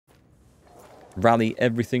rally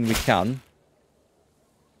everything we can.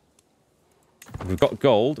 We've got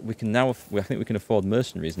gold. We can now. I think we can afford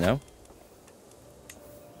mercenaries now.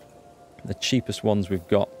 The cheapest ones we've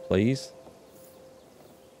got, please.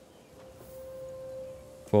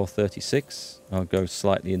 436. I'll go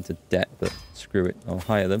slightly into debt, but screw it. I'll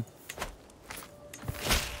hire them.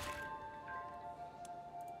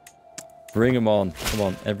 Bring them on. Come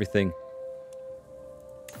on, everything.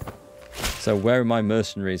 So where are my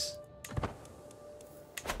mercenaries?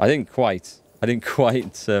 I didn't quite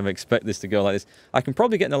expect this to go like this. I can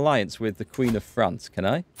probably get an alliance with the Queen of France, can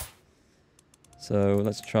I? So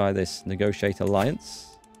let's try this. Negotiate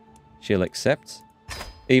alliance. She'll accept.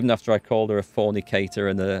 Even after I called her a fornicator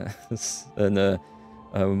and an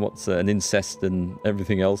incest and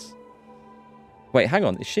everything else. Wait, hang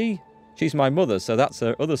on. Is she? She's my mother, so that's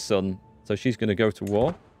her other son. So she's going to go to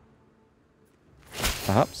war?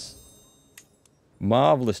 Perhaps.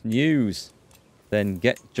 Marvellous news. Then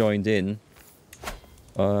get joined in.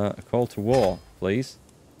 A call to war, please.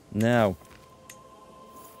 Now.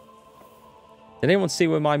 Did anyone see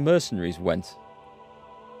where my mercenaries went?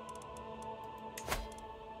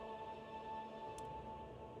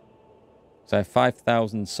 So I have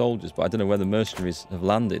 5,000 soldiers, but I don't know where the mercenaries have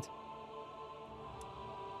landed.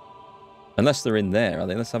 Unless they're in there, are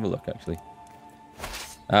they? Let's have a look, actually.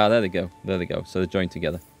 Ah, there they go. There they go. So they're joined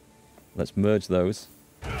together. Let's merge those.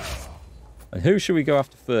 And who should we go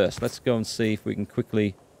after first? Let's go and see if we can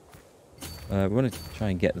quickly... we want to try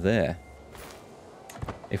and get there.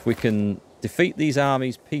 If we can defeat these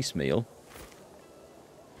armies piecemeal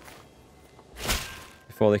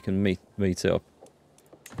before they can meet up.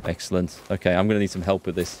 Excellent. Okay, I'm going to need some help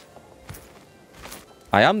with this.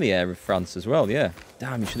 I am the heir of France as well, yeah.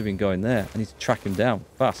 Damn, he should have been going there. I need to track him down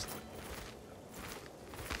fast.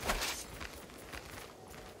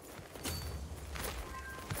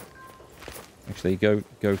 Actually, go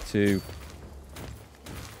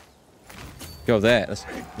there.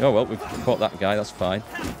 Oh, well, we've caught that guy. That's fine.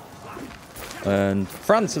 And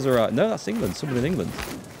France is alright. No, that's England. Someone in England.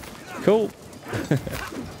 Cool.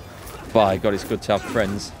 By God, it's good to have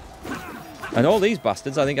friends. And all these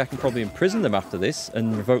bastards, I think I can probably imprison them after this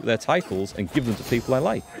and revoke their titles and give them to people I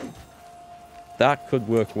like. That could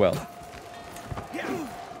work well.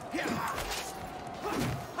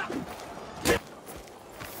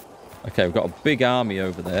 Okay, we've got a big army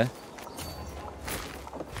over there.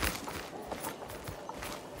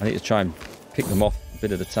 I need to try and pick them off a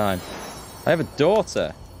bit at a time. I have a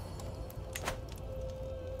daughter.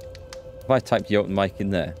 If I typed Jotun Mike in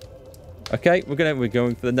there. Okay, we're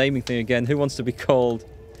going for the naming thing again. Who wants to be called?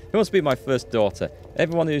 Who wants to be my first daughter?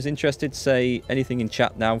 Everyone who's interested, say anything in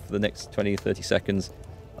chat now for the next 20 or 30 seconds,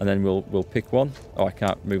 and then we'll pick one. Oh, I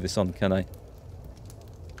can't move this on, can I?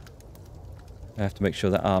 I have to make sure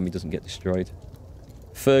that army doesn't get destroyed.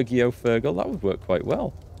 Fergio Fergal, that would work quite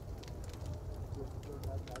well.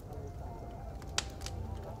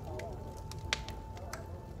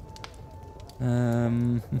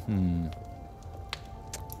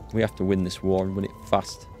 We have to win this war and win it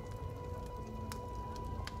fast.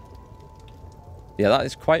 Yeah, that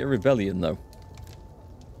is quite a rebellion, though.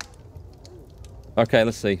 Okay,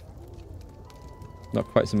 let's see. Not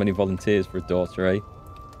quite so many volunteers for a daughter, eh?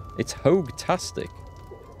 It's Hogue-tastic.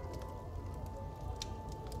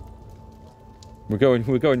 We're going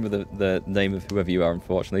with the name of whoever you are,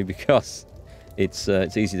 unfortunately, because it's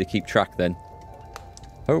easy to keep track then.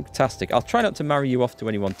 Hogue-tastic. I'll try not to marry you off to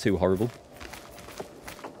anyone too horrible.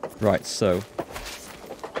 Right, so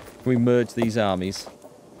we merge these armies.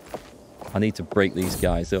 I need to break these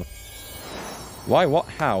guys up. Why, what,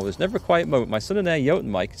 how? There's never a quiet moment. My son and heir,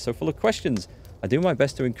 Jotun Mike, is so full of questions. I do my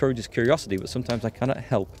best to encourage his curiosity, but sometimes I cannot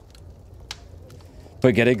help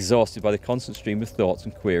but get exhausted by the constant stream of thoughts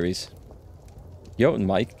and queries. Jotun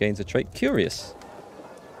Mike gains a trait, curious.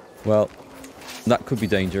 Well, that could be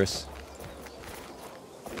dangerous.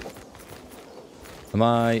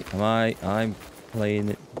 I'm playing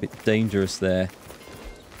it a bit dangerous there.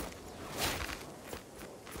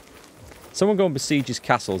 Someone go and besiege his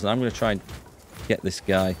castles, and I'm going to try and get this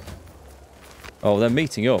guy. Oh, they're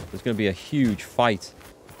meeting up. There's going to be a huge fight.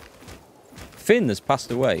 Finn has passed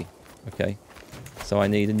away. Okay. So I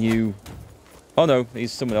need a new... Oh, no.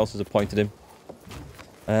 Someone else has appointed him.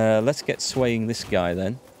 Let's get swaying this guy,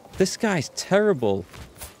 then. This guy's terrible.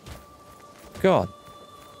 God.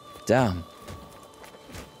 Damn.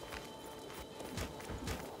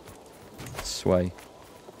 Sway.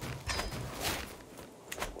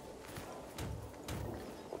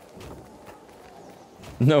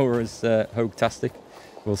 Noah is Hogue-tastic.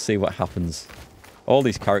 We'll see what happens. All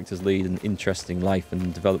these characters lead an interesting life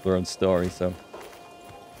and develop their own story, so...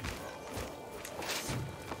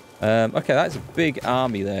 Okay, that's a big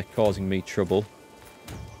army there causing me trouble.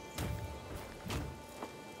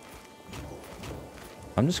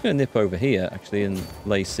 I'm just going to nip over here, actually, and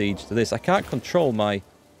lay siege to this. I can't control my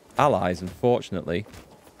allies, unfortunately.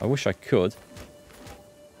 I wish I could.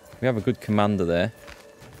 We have a good commander there.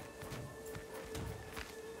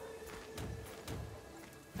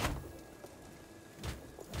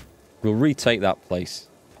 We'll retake that place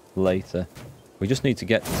later. We just need to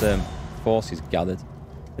get forces gathered.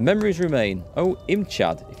 The memories remain. Oh,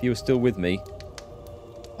 Imchad, if you were still with me.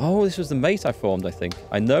 Oh, this was the mate I formed, I think.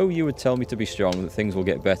 I know you would tell me to be strong, that things will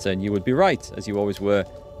get better, and you would be right, as you always were.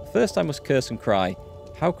 First I must curse and cry.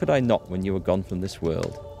 How could I not when you were gone from this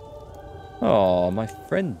world? Oh, my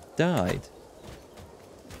friend died.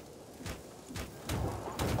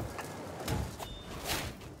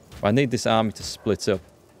 I need this army to split up.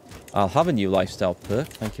 I'll have a new lifestyle perk.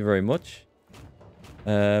 Thank you very much.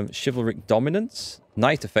 Chivalric Dominance.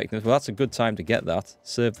 Knight Effectiveness. Well, that's a good time to get that.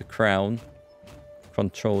 Serve the Crown.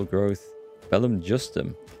 Control Growth. Bellum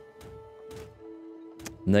Justum.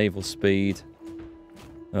 Naval Speed.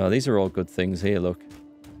 Oh, these are all good things here, look.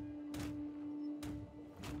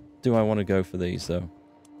 Do I want to go for these, though?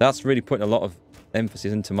 That's really putting a lot of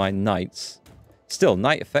emphasis into my knights. Still,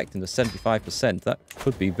 Knight Effectiveness 75%. That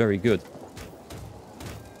could be very good.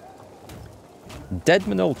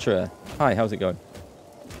 Deadman Ultra. Hi, how's it going?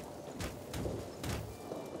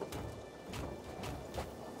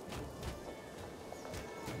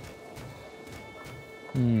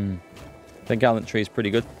 The gallantry is pretty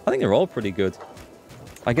good. I think they're all pretty good.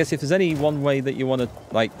 I guess if there's any one way that you want to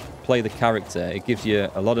like play the character, it gives you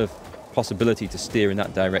a lot of possibility to steer in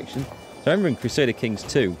that direction. So I remember in Crusader Kings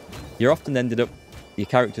 2, you often ended up your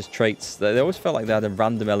character's traits, they always felt like they had a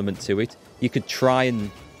random element to it. You could try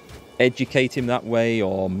and educate him that way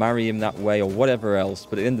or marry him that way or whatever else,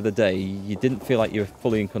 but at the end of the day you didn't feel like you were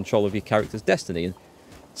fully in control of your character's destiny, and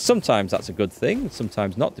sometimes that's a good thing,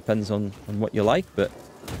 sometimes not, depends on what you like. But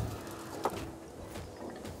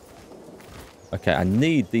okay, I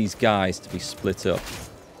need these guys to be split up.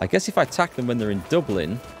 I guess if I attack them when they're in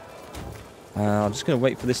Dublin, I'm just going to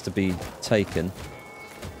wait for this to be taken.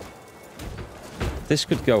 This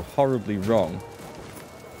could go horribly wrong.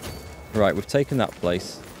 Right, we've taken that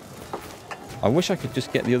place. I wish I could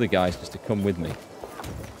just get the other guys just to come with me.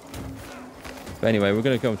 But anyway, we're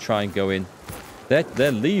going to go and try and go in.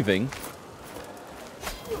 They're leaving.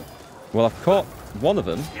 Well, I've caught one of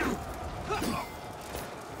them.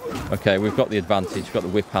 Okay, we've got the advantage. We've got the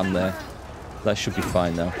whip hand there. That should be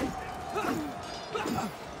fine now.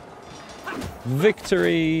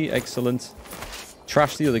 Victory! Excellent.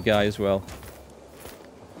 Trash the other guy as well.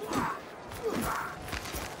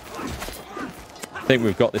 I think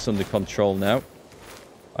we've got this under control now.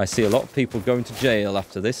 I see a lot of people going to jail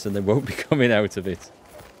after this, and they won't be coming out of it.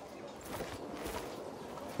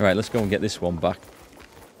 Alright, let's go and get this one back.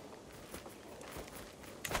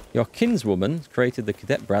 Your kinswoman created the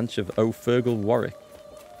cadet branch of O'Fergal Warwick.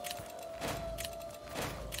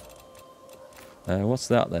 What's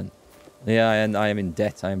that then? Yeah, I am in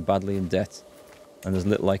debt. I am badly in debt. And there's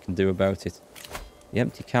little I can do about it. The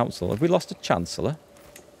empty council. Have we lost a chancellor?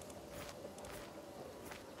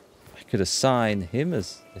 I could assign him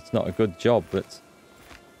as... It's not a good job, but...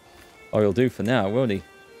 Oh, he'll do for now, won't he?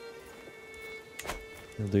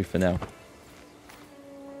 He'll do for now.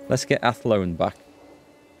 Let's get Athlone back.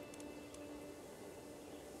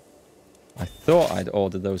 I thought I'd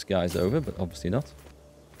ordered those guys over, but obviously not.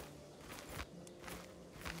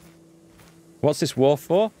 What's this war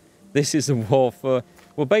for? This is a war for...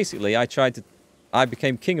 Well, basically, I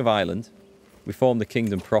became King of Ireland. We formed the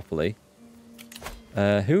kingdom properly.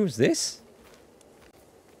 Who's this?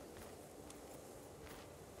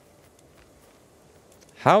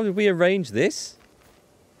 How did we arrange this?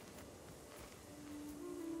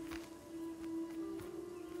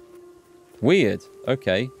 Weird.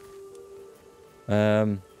 Okay.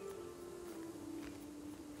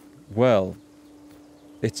 Well,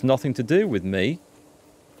 it's nothing to do with me.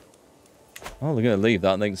 Oh, they're going to leave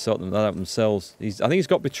that and they can sort that out themselves. I think he's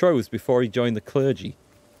got betrothed before he joined the clergy.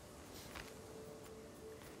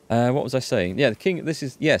 What was I saying? Yeah, the king. This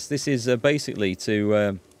is basically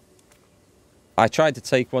to. I tried to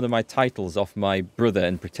take one of my titles off my brother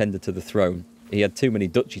and pretended to the throne. He had too many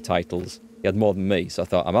duchy titles. He had more than me, so I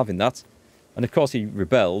thought I'm having that. And of course he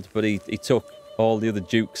rebelled, but he took all the other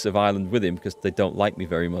dukes of Ireland with him because they don't like me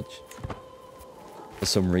very much for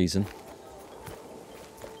some reason.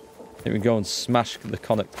 Here we go and smash the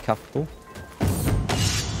Connacht capital.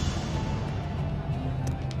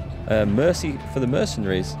 Mercy for the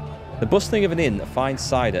mercenaries. The bustling of an inn, a fine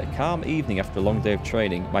cider, a calm evening after a long day of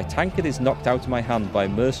training. My tankard is knocked out of my hand by a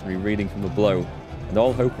mercenary reeling from a blow, and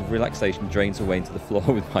all hope of relaxation drains away into the floor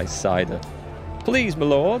with my cider. Please, my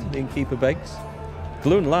lord, the innkeeper begs.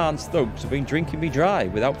 Glunlan's thugs have been drinking me dry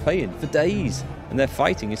without paying for days, and their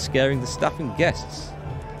fighting is scaring the staff and guests.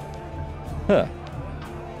 Huh.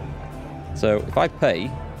 So, if I pay,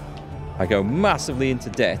 I go massively into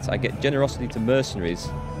debt, I get generosity to mercenaries.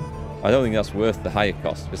 I don't think that's worth the higher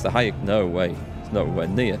cost, because the higher... No way. It's nowhere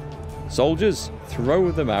near. Soldiers, throw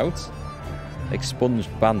them out. Expunged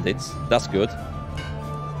bandits. That's good.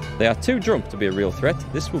 They are too drunk to be a real threat.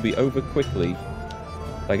 This will be over quickly.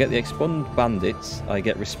 If I get the expunged bandits, I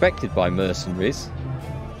get respected by mercenaries.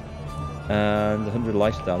 And 100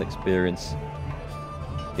 lifestyle experience.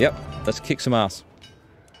 Yep, let's kick some ass.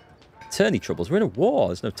 Attorney troubles. We're in a war.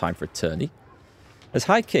 There's no time for attorney. As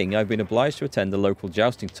High King, I've been obliged to attend the local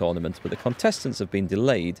jousting tournament, but the contestants have been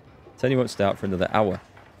delayed. Attorney won't start for another hour.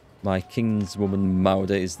 My kinswoman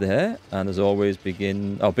Mauda is there, and as always,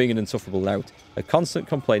 being an insufferable lout. Her constant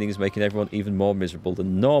complaining is making everyone even more miserable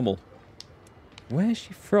than normal. Where's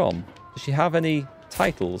she from? Does she have any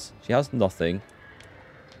titles? She has nothing.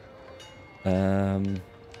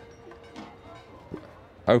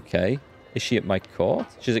 Okay. Is she at my court?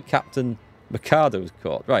 She's at Captain Mercado's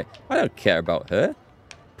court. Right. I don't care about her.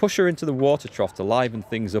 Push her into the water trough to liven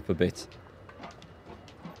things up a bit.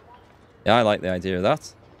 Yeah, I like the idea of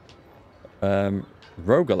that.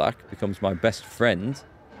 Rogalak becomes my best friend.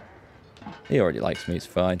 He already likes me, it's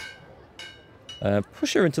fine.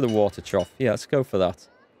 Push her into the water trough. Yeah, let's go for that.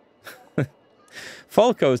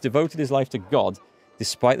 Falco has devoted his life to God.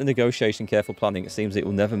 Despite the negotiation careful planning, it seems it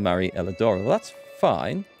will never marry Elidora. Well, that's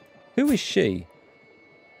fine. Who is she?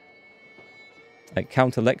 Like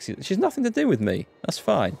Count Alexia. She's nothing to do with me. That's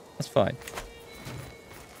fine. That's fine.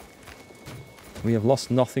 We have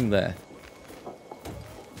lost nothing there.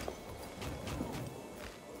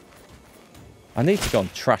 I need to go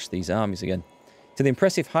and trash these armies again. To the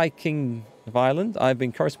impressive High King of Ireland, I've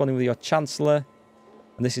been corresponding with your Chancellor,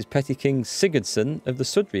 and this is Petty King Sigurdsson of the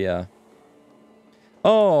Sudriar.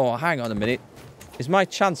 Oh, hang on a minute. Is my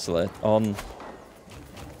Chancellor on...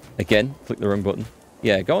 Again, click the wrong button.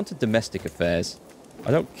 Yeah, go on to domestic affairs. I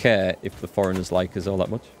don't care if the foreigners like us all that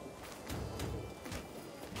much.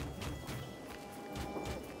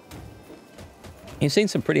 You've seen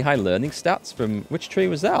some pretty high learning stats from... Which tree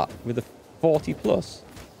was that? With the 40 plus?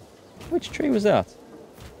 Which tree was that?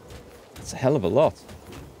 That's a hell of a lot.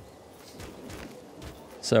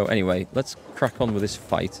 So anyway, let's crack on with this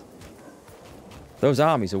fight. Those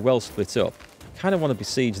armies are well split up. Kind of want to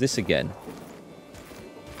besiege this again.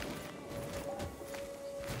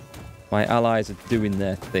 My allies are doing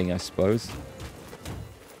their thing, I suppose.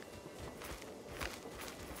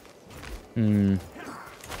 If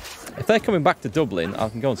they're coming back to Dublin, I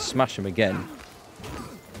can go and smash them again.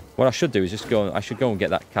 What I should do is just go... I should go and get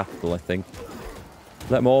that capital, I think.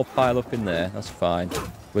 Let them all pile up in there. That's fine.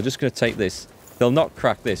 We're just going to take this. They'll not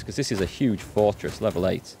crack this, because this is a huge fortress, level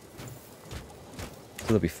 8. So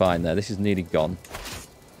they'll be fine there. This is nearly gone.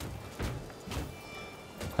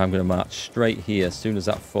 I'm going to march straight here as soon as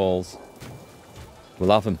that falls. We'll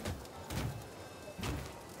have them.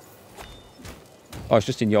 Oh, it's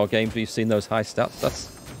just in your games where you've seen those high stats.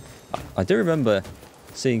 That's... I do remember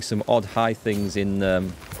seeing some odd high things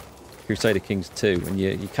in Crusader Kings 2, and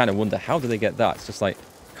you kind of wonder, how do they get that? It's just like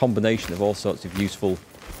a combination of all sorts of useful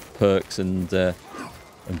perks and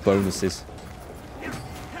bonuses.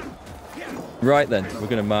 Right then, we're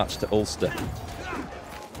going to march to Ulster.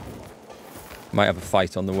 Might have a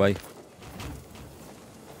fight on the way.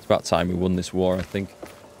 It's about time we won this war, I think.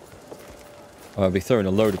 Oh, I'll be throwing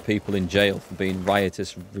a load of people in jail for being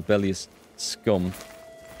riotous, rebellious scum.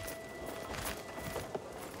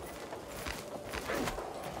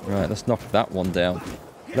 Right, let's knock that one down.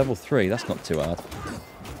 Level 3, that's not too hard.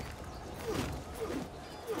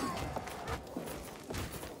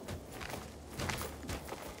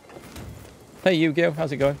 Hey, Yu-Gi-Oh!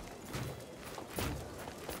 How's it going?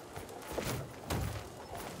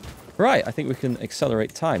 Right, I think we can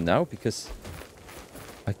accelerate time now, because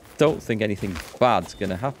I don't think anything bad's going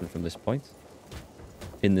to happen from this point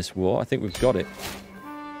in this war. I think we've got it.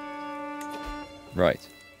 Right.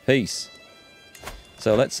 Peace.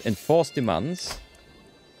 So let's enforce demands.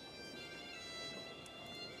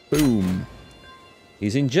 Boom.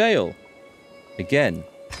 He's in jail. Again.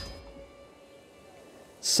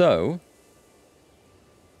 So...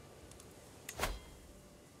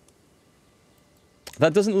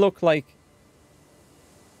 that doesn't look like...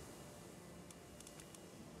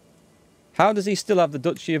 How does he still have the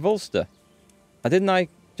Duchy of Ulster? Didn't I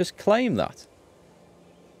just claim that?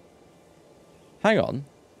 Hang on.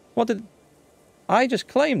 What did... I just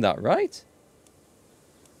claimed that, right?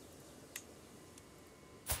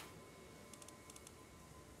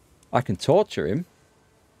 I can torture him.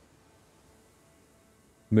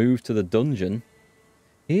 Move to the dungeon.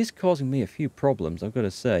 He is causing me a few problems, I've got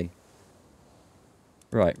to say.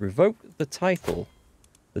 Right, revoke the title.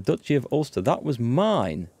 The Duchy of Ulster. That was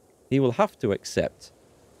mine. He will have to accept.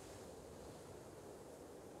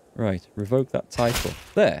 Right, revoke that title.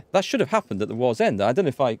 There. That should have happened at the war's end. I don't know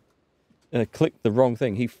if I clicked the wrong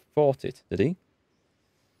thing. He fought it, did he?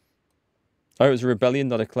 Oh, it was a rebellion,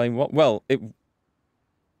 not a claim. What? Well, it...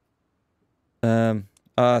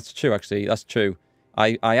 that's true, actually. That's true.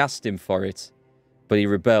 I asked him for it, but he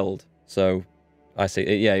rebelled. So, I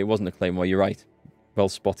say, yeah, it wasn't a claim war. You're right. Well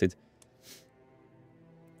spotted.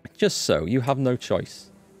 Just so, you have no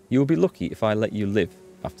choice. You will be lucky if I let you live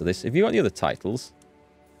after this. Have you got any other titles?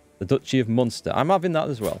 The Duchy of Munster. I'm having that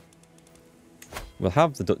as well. We'll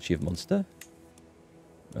have the Duchy of Munster.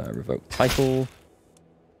 Revoke title.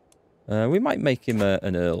 We might make him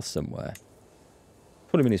an earl somewhere.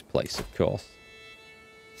 Put him in his place, of course.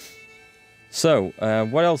 So,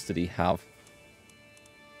 what else did he have?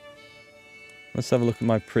 Let's have a look at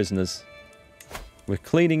my prisoners. We're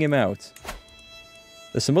cleaning him out.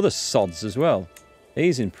 There's some other sods as well.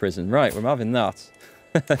 He's in prison. Right, we're having that.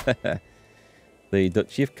 The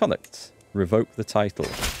Duchy of Connacht. Revoke the title.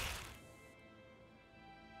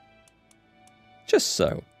 Just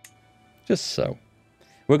so. Just so.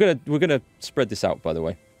 We're gonna spread this out, by the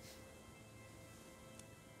way.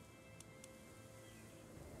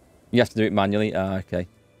 You have to do it manually? Ah, okay.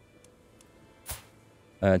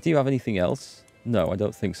 Do you have anything else? No, I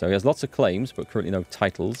don't think so. He has lots of claims, but currently no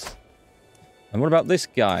titles. And what about this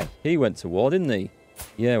guy? He went to war, didn't he?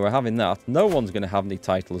 Yeah, we're having that. No one's going to have any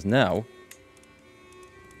titles now.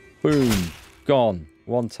 Boom. Gone.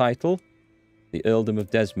 One title. The Earldom of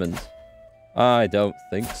Desmond. I don't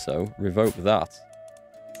think so. Revoke that.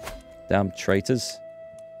 Damn traitors.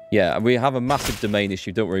 Yeah, we have a massive domain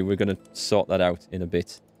issue. Don't worry, we're going to sort that out in a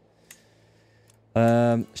bit.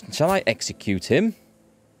 Shall I execute him?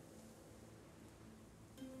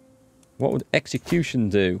 What would execution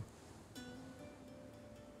do?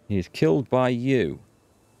 He is killed by you.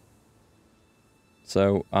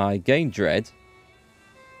 So I gain dread.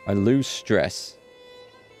 I lose stress.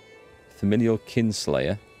 Familial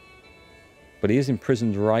kinslayer. But he is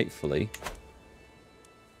imprisoned rightfully.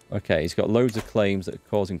 Okay, he's got loads of claims that are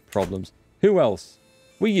causing problems. Who else?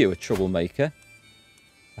 Were you a troublemaker?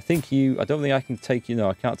 I think you... I don't think I can take you... No,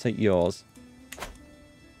 I can't take yours.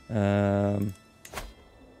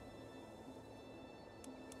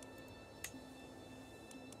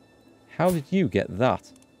 How did you get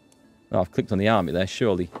that? Oh, I've clicked on the army there,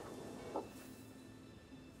 surely.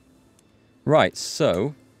 Right,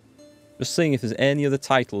 so... Just seeing if there's any other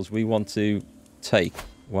titles we want to take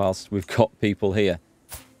whilst we've got people here.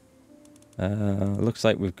 Looks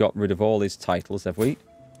like we've got rid of all his titles, have we?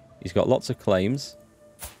 He's got lots of claims.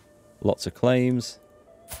 Lots of claims.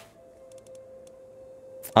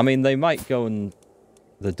 I mean, they might go in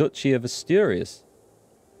the Duchy of Asturias.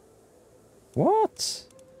 What?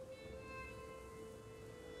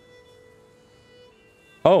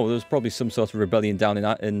 Oh, there's probably some sort of rebellion down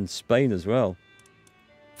in Spain as well.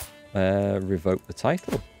 Revoke the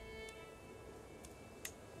title.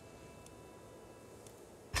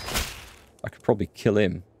 I could probably kill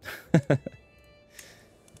him.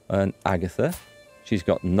 And Agatha. She's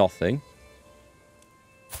got nothing.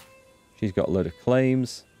 She's got a load of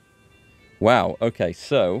claims. Wow, okay,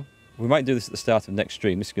 so we might do this at the start of next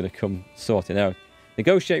stream. This is going to come sorting out.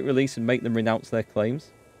 Negotiate release and make them renounce their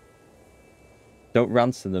claims. Don't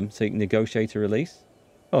ransom them so you can negotiate a release.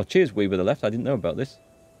 Oh, cheers, we were the left. I didn't know about this.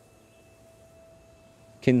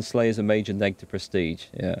 Kinslayer's a major neg to prestige.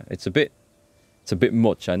 Yeah, it's a bit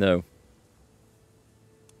much, I know.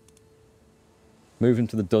 Move him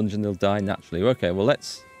to the dungeon, they'll die naturally. Okay, well,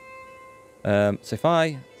 let's... so if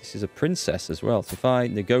I... This is a princess as well. So if I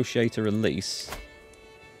negotiate a release...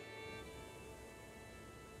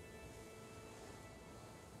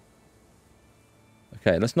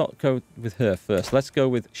 Okay, let's not go with her first. Let's go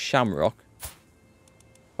with Shamrock.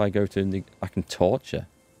 If I go to... I can torture.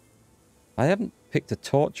 I haven't picked a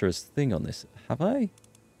torturer's thing on this, have I?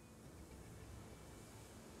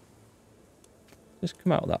 Just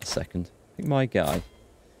come out of that a second. Pick my guy.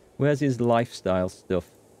 Where's his lifestyle stuff?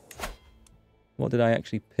 What did I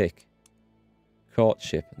actually pick?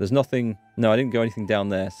 Courtship. There's nothing... No, I didn't go anything down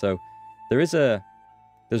there. So there's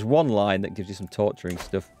one line that gives you some torturing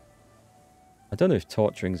stuff. I don't know if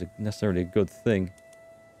torturing is necessarily a good thing.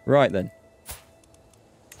 Right then.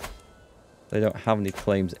 They don't have any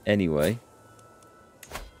claims anyway.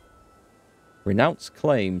 Renounce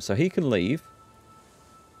claim. So he can leave.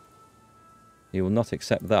 He will not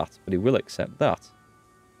accept that, but he will accept that.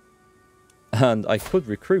 And I could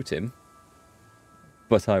recruit him,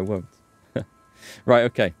 but I won't. Right,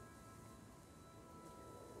 okay.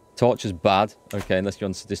 Torture's bad. Okay, unless you're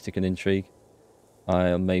on sadistic and intrigue.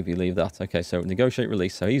 I'll maybe leave that. Okay, so negotiate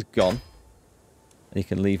release. So he's gone. And he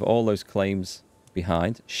can leave all those claims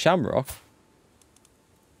behind. Shamrock.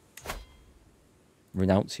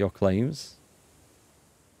 Renounce your claims.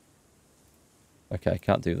 Okay, I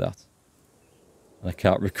can't do that. I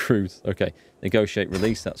can't recruit. Okay, negotiate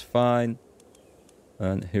release. That's fine.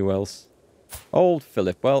 And who else? Old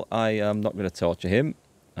Philip. Well, I am not going to torture him.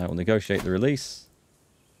 I will negotiate the release.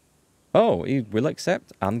 Oh, he will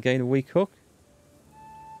accept and gain a weak hook.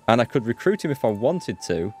 And I could recruit him if I wanted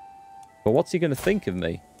to. But what's he going to think of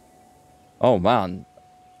me? Oh, man.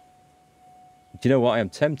 Do you know what? I am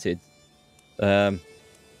tempted. Go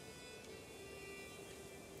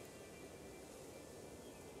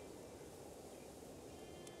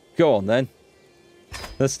on, then.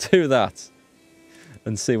 Let's do that.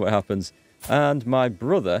 And see what happens. And my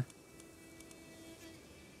brother...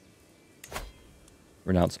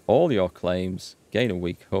 Renounce all your claims. Gain a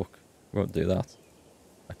weak hook. Won't do that.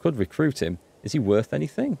 I could recruit him. Is he worth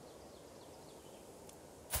anything?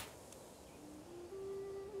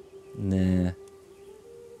 Nah.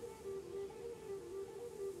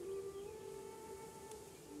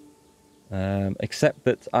 Except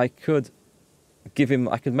that I could give him...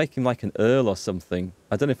 I could make him like an earl or something.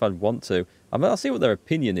 I don't know if I'd want to. I mean, I'll see what their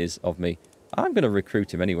opinion is of me. I'm going to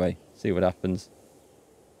recruit him anyway. See what happens.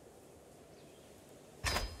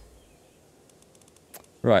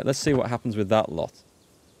 Right, let's see what happens with that lot.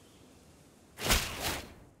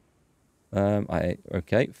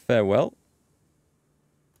 Okay, farewell.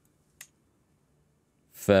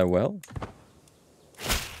 Farewell.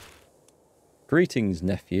 Greetings,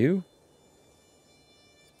 nephew.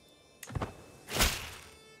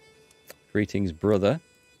 Greetings, brother.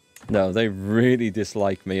 No, they really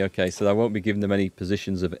dislike me. Okay, so I won't be giving them any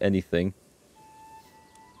positions of anything.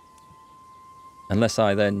 Unless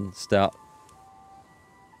I then start...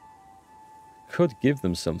 Could give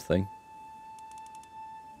them something.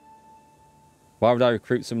 Why would I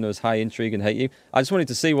recruit someone who has high intrigue and hate you? I just wanted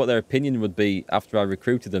to see what their opinion would be after I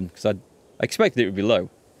recruited them, because I expected it would be low.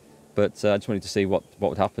 But I just wanted to see what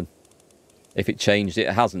would happen. If it changed,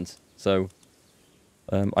 it hasn't. So,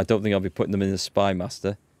 I don't think I'll be putting them in as spy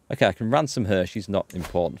master. Okay, I can ransom her. She's not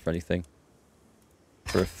important for anything.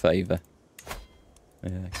 For a favour.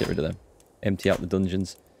 Yeah, get rid of them. Empty out the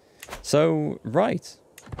dungeons. So, right.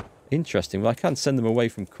 Interesting. Well, I can send them away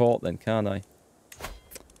from court then, can't I?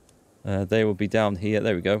 They will be down here.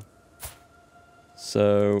 There we go.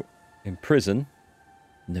 So, in prison.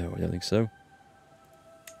 No, I don't think so.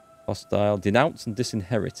 Hostile. Denounce and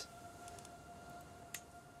disinherit.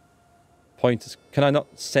 Pointers. Can I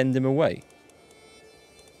not send him away?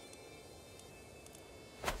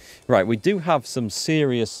 Right, we do have some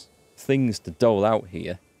serious things to dole out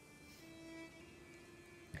here.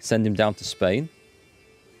 Send him down to Spain.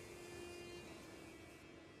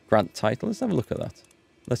 Grant title. Let's have a look at that.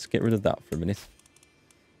 Let's get rid of that for a minute.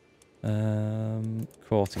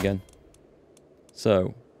 Court again.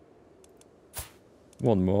 So,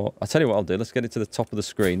 one more. I'll tell you what I'll do. Let's get it to the top of the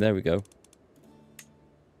screen. There we go.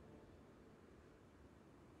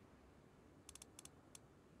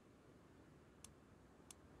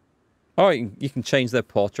 Oh, you can change their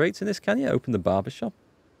portraits in this, can you? Open the barbershop.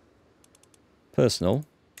 Personal.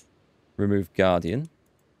 Remove Guardian.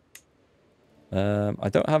 I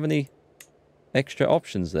don't have any extra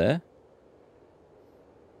options there.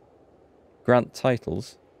 Grant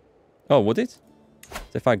titles. Oh, would it? So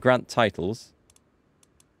if I grant titles...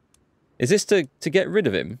 Is this to get rid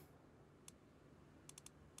of him?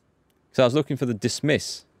 Because I was looking for the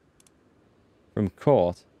dismiss from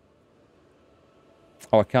court.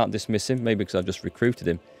 Oh, I can't dismiss him. Maybe because I've just recruited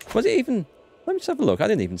him. Was it even... Let me just have a look. I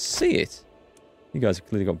didn't even see it. You guys have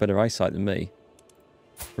clearly got better eyesight than me.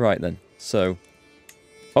 Right then. So...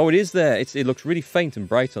 Oh, it is there. It looks really faint and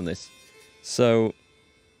bright on this. So...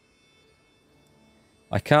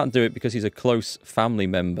 I can't do it because he's a close family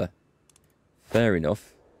member. Fair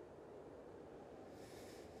enough.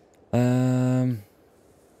 I'm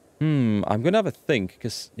going to have a think,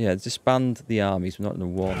 because, yeah, disband the armies. We're not in a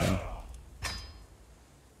war now.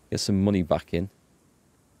 Get some money back in.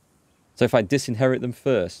 So if I disinherit them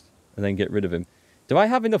first, and then get rid of him. Do I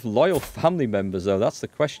have enough loyal family members, though? That's the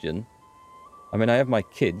question. I mean, I have my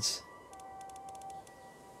kids.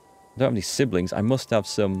 I don't have any siblings. I must have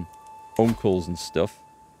some uncles and stuff.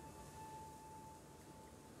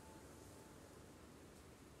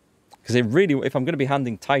 Because if I'm going to be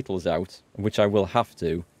handing titles out, which I will have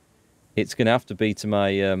to, it's going to have to be to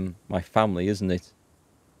my my family, isn't it?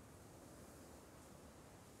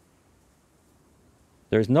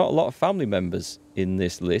 There's not a lot of family members in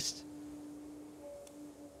this list.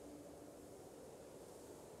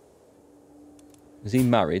 Is he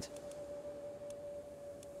married?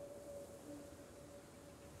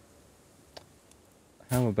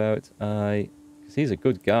 How about because he's a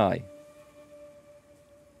good guy.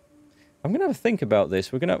 I'm going to have a think about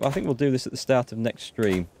this. I think we'll do this at the start of next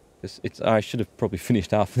stream. I should have probably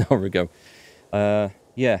finished half an hour ago.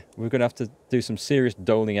 Yeah, we're going to have to do some serious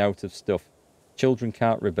doling out of stuff. Children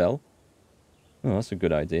can't rebel. Oh, that's a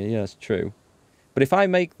good idea. Yeah, that's true. But if I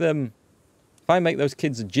make those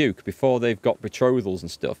kids a duke before they've got betrothals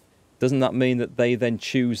and stuff, doesn't that mean that they then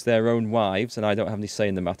choose their own wives and I don't have any say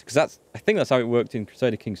in the matter? Because I think that's how it worked in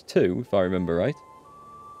Crusader Kings 2, if I remember right.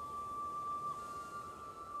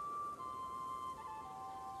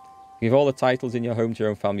 Give all the titles in your home to your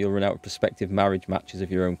own family, you'll run out of prospective marriage matches of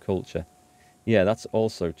your own culture. Yeah, that's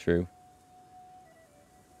also true.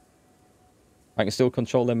 I can still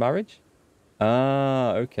control their marriage?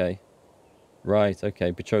 Ah, okay. Right,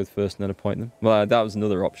 okay. Betroth first and then appoint them. Well, that was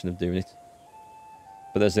another option of doing it.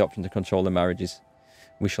 But there's the option to control their marriages.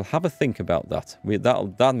 We shall have a think about that. I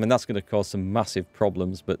mean, that's going to cause some massive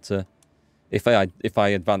problems, but if I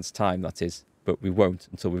advance time, that is. But we won't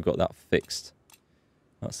until we've got that fixed.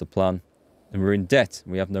 That's the plan. And we're in debt.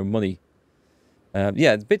 We have no money.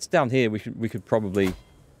 Yeah, the bits down here we could probably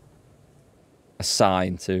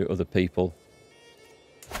assign to other people.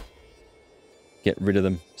 Get rid of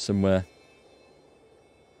them somewhere.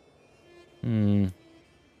 I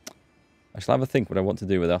shall have a think what I want to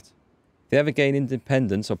do with that. If they ever gain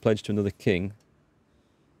independence or pledge to another king,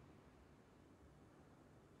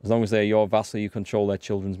 as long as they're your vassal, you control their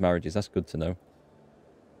children's marriages. That's good to know.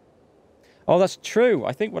 Oh, that's true.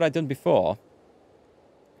 I think what I'd done before...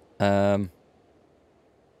 No,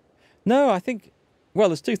 I think... Well,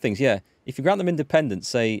 there's two things, yeah. If you grant them independence,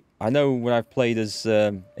 say... I know when I've played as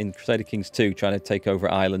in Crusader Kings 2, trying to take over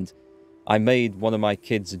Ireland, I made one of my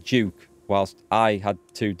kids a duke, whilst I had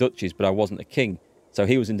two duchies, but I wasn't a king. So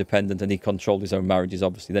he was independent and he controlled his own marriages,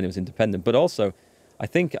 obviously. Then he was independent. But also, I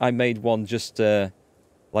think I made one just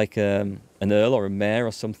like an earl or a mayor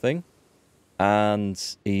or something. And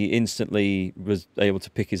he instantly was able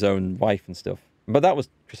to pick his own wife and stuff. But that was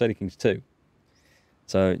Crusader Kings 2.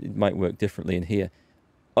 So it might work differently in here.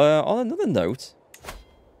 On another note,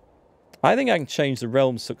 I think I can change the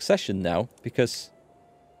realm succession now, because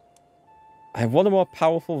I have one or more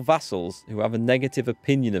powerful vassals who have a negative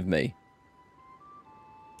opinion of me.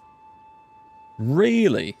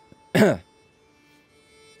 Really?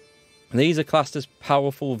 These are classed as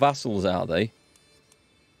powerful vassals, are they?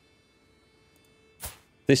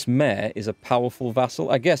 This mayor is a powerful vassal,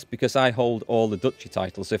 I guess, because I hold all the duchy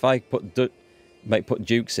titles. So if I put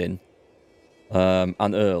dukes in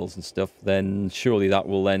and earls and stuff, then surely that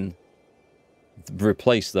will then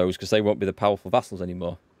replace those, because they won't be the powerful vassals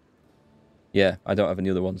anymore. Yeah, I don't have any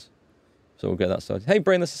other ones, so we'll get that started. Hey,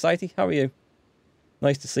 Brainless Society, how are you?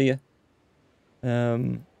 Nice to see you.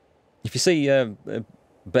 If you see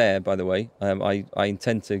Bear, by the way, I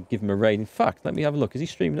intend to give him a raid. In fact, let me have a look. Is he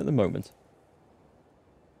streaming at the moment?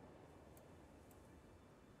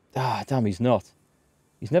 Ah, damn, he's not.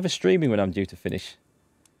 He's never streaming when I'm due to finish.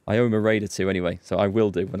 I owe him a raid or two anyway, so I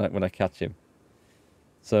will do when I catch him.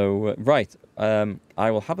 So, right,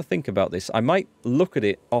 I will have a think about this. I might look at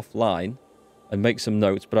it offline and make some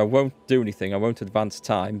notes, but I won't do anything. I won't advance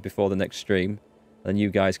time before the next stream, and you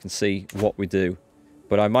guys can see what we do.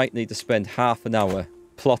 But I might need to spend half an hour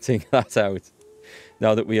plotting that out,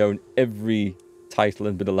 now that we own every title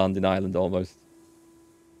and bit of land in Ireland almost.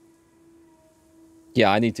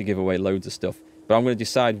 Yeah, I need to give away loads of stuff, but I'm going to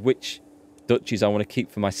decide which duchies I want to keep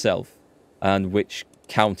for myself and which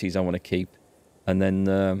counties I want to keep, and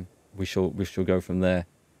then we shall go from there.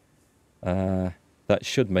 That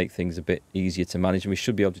should make things a bit easier to manage, and we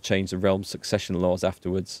should be able to change the realm succession laws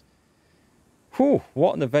afterwards. Whew,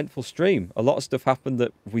 what an eventful stream. A lot of stuff happened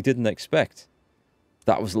that we didn't expect.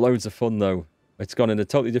 That was loads of fun, though. It's gone in a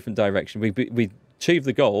totally different direction. We achieved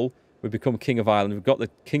the goal. We've become King of Ireland. We've got the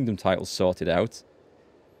kingdom titles sorted out.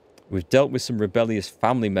 We've dealt with some rebellious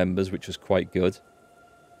family members, which was quite good.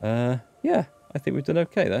 Yeah, I think we've done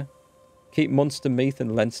okay there. Keep Munster, Meath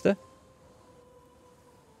and Leinster.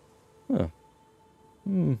 Oh.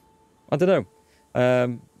 I don't know.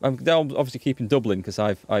 I'm obviously keeping Dublin because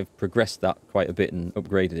I've progressed that quite a bit and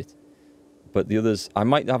upgraded it. But the others, I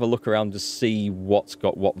might have a look around to see what's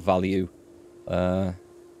got what value. I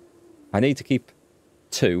need to keep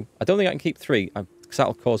 2. I don't think I can keep 3. because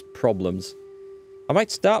that'll cause problems. I might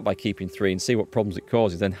start by keeping 3 and see what problems it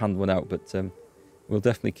causes, then hand one out, but we'll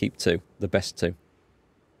definitely keep 2, the best 2.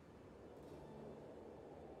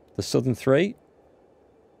 The southern 3.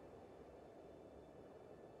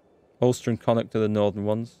 Ulster and Connacht are the northern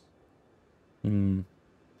ones. We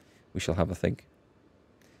shall have a think.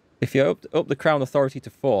 If you up the Crown Authority to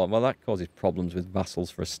 4, well, that causes problems with vassals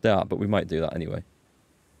for a start, but we might do that anyway.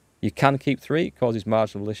 You can keep 3, it causes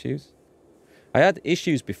marginal issues. I had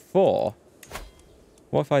issues before.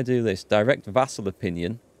 What if I do this? Direct vassal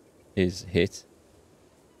opinion is hit,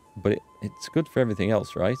 but it's good for everything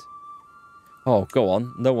else, right? Oh, go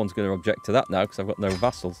on. No one's going to object to that now because I've got no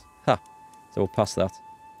vassals. Ha! So we'll pass that.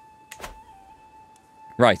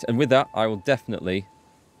 Right, and with that, I will definitely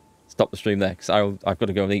stop the stream there because I've got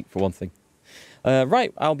to go and eat for one thing.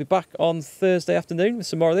 Right, I'll be back on Thursday afternoon with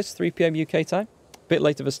some more of this, 3 PM UK time. Bit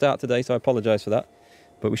late of a start today, so I apologise for that.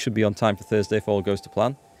 But we should be on time for Thursday if all goes to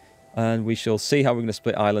plan. And we shall see how we're going to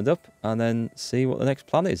split Ireland up and then see what the next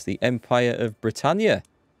plan is. The Empire of Britannia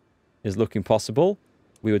is looking possible.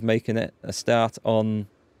 We would make a start on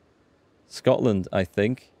Scotland, I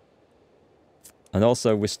think. And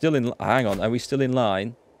also, we're still in... Hang on, are we still in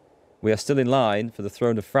line? We are still in line for the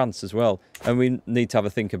throne of France as well. And we need to have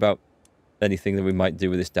a think about anything that we might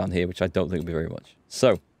do with this down here, which I don't think will be very much.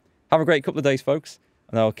 So, have a great couple of days, folks.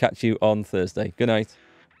 And I'll catch you on Thursday. Good night.